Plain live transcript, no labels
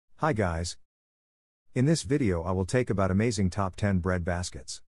Hi guys. In this video I will take about amazing top 10 bread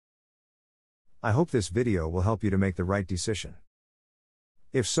baskets. I hope this video will help you to make the right decision.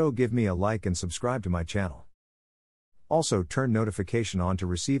 If so, give me a like and subscribe to my channel. Also turn notification on to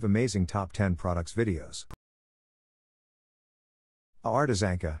receive amazing top 10 products videos.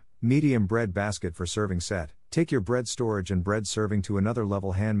 Artizank medium bread basket for serving set. Take your bread storage and bread serving to another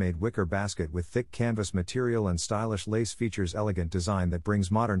level. Handmade wicker basket with thick canvas material and stylish lace features. Elegant design that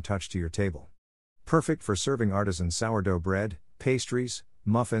brings modern touch to your table. Perfect for serving artisan sourdough bread, pastries,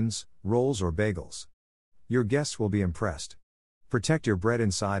 muffins, rolls or bagels. Your guests will be impressed. Protect your bread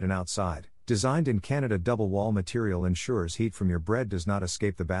inside and outside. Designed in Canada, double wall material ensures heat from your bread does not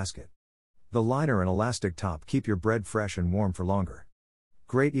escape the basket. The liner and elastic top keep your bread fresh and warm for longer.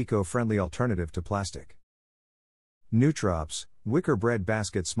 Great eco-friendly alternative to plastic. Nutrops, wicker bread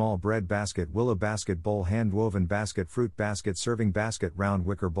basket, small bread basket, willow basket bowl, hand-woven basket, fruit basket, serving basket, round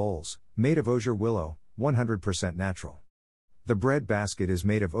wicker bowls, made of osier willow, 100% natural. The bread basket is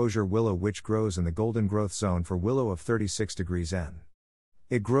made of osier willow, which grows in the golden growth zone for willow of 36 degrees N.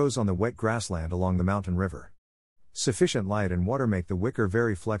 It grows on the wet grassland along the mountain river. Sufficient light and water make the wicker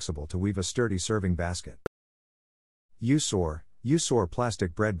very flexible to weave a sturdy serving basket. EUSOAR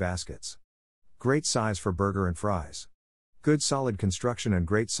plastic bread baskets. Great size for burger and fries. Good solid construction and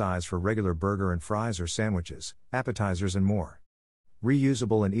great size for regular burger and fries or sandwiches, appetizers and more.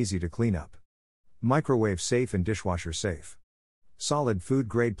 Reusable and easy to clean up. Microwave safe and dishwasher safe. Solid food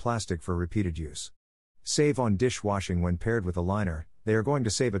grade plastic for repeated use. Save on dishwashing when paired with a liner. They are going to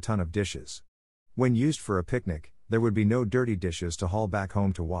save a ton of dishes. When used for a picnic, there would be no dirty dishes to haul back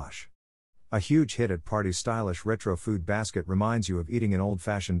home to wash. A huge hit at parties. Stylish retro food basket reminds you of eating an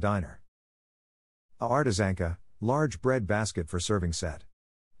old-fashioned diner. Artizank large bread basket for serving set.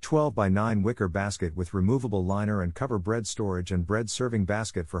 12 by 9 wicker basket with removable liner and cover. Bread storage and bread serving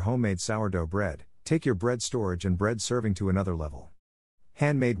basket for homemade sourdough bread. Take your bread storage and bread serving to another level.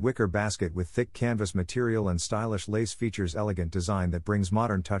 Handmade wicker basket with thick canvas material and stylish lace features. Elegant design that brings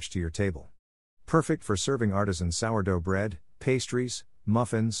modern touch to your table. Perfect for serving artisan sourdough bread, pastries,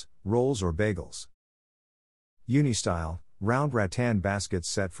 muffins, rolls or bagels. Unistyle, round rattan baskets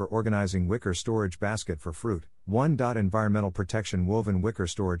set for organizing. Wicker storage basket for fruit. 1. Environmental protection woven wicker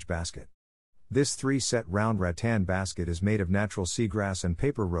storage basket. This 3-set round rattan basket is made of natural seagrass and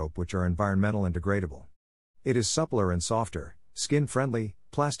paper rope, which are environmental and degradable. It is suppler and softer, skin friendly,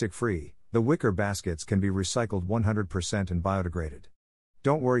 plastic free. The wicker baskets can be recycled 100% and biodegraded.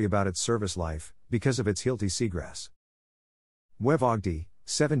 Don't worry about its service life, because of its hilty seagrass. Wevogdi,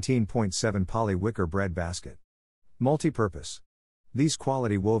 17.7 poly wicker bread basket. Multi-purpose. These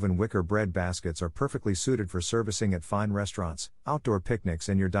quality woven wicker bread baskets are perfectly suited for servicing at fine restaurants, outdoor picnics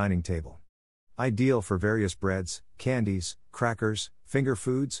and your dining table. Ideal for various breads, candies, crackers, finger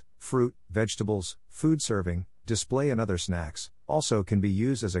foods, fruit, vegetables, food serving, display and other snacks. Also can be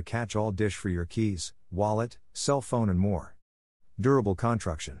used as a catch-all dish for your keys, wallet, cell phone and more. Durable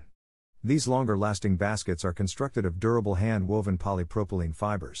construction. These longer-lasting baskets are constructed of durable hand-woven polypropylene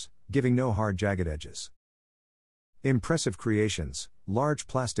fibers, giving no hard, jagged edges. Impressive creations, large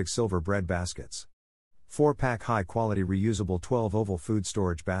plastic silver bread baskets. 4-pack high-quality reusable 12 oval food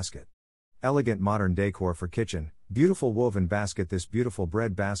storage basket. Elegant modern decor for kitchen, beautiful woven basket. This beautiful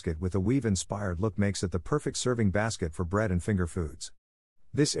bread basket with a weave-inspired look makes it the perfect serving basket for bread and finger foods.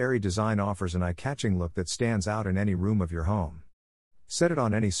 This airy design offers an eye-catching look that stands out in any room of your home. Set it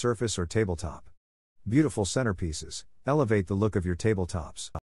on any surface or tabletop. Beautiful centerpieces, elevate the look of your tabletops.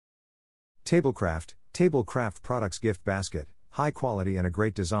 TableCraft products gift basket, high quality and a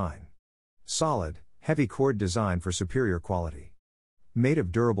great design. Solid, heavy cord design for superior quality. Made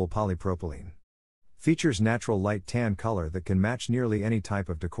of durable polypropylene. Features natural light tan color that can match nearly any type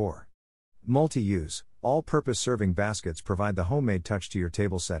of decor. Multi-use, all-purpose serving baskets provide the homemade touch to your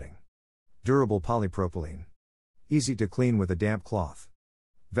table setting. Durable polypropylene. Easy to clean with a damp cloth.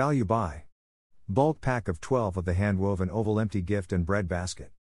 Value buy. Bulk pack of 12 of the hand-woven oval empty gift and bread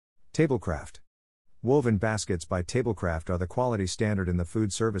basket. TableCraft. Woven baskets by TableCraft are the quality standard in the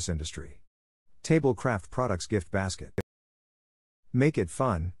food service industry. TableCraft products gift basket. Make it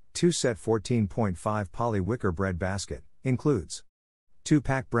fun. 2-set 14.5 poly wicker bread basket, includes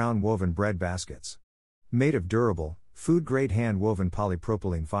 2-pack brown woven bread baskets. Made of durable, food-grade hand-woven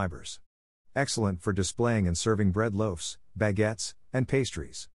polypropylene fibers. Excellent for displaying and serving bread loaves, baguettes, and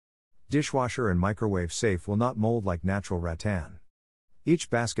pastries. Dishwasher and microwave safe, will not mold like natural rattan. Each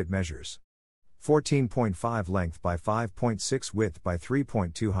basket measures 14.5 length by 5.6 width by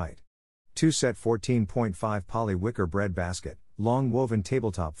 3.2 height. 2-set 14.5 poly wicker bread basket, long woven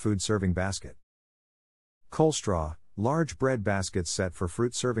tabletop food serving basket. Colestraw, Large bread baskets set for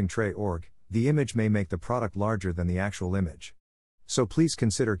fruit serving tray. The image may make the product larger than the actual image. So please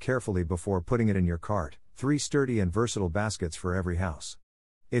consider carefully before putting it in your cart. 3 sturdy and versatile baskets for every house.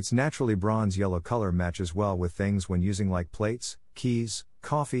 Its naturally bronze yellow color matches well with things when using like plates, keys,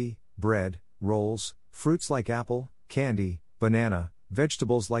 coffee, bread, rolls, fruits like apple, candy, banana,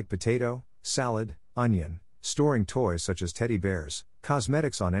 vegetables like potato, salad, onion, storing toys such as teddy bears,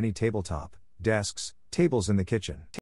 cosmetics on any tabletop, desks, tables in the kitchen.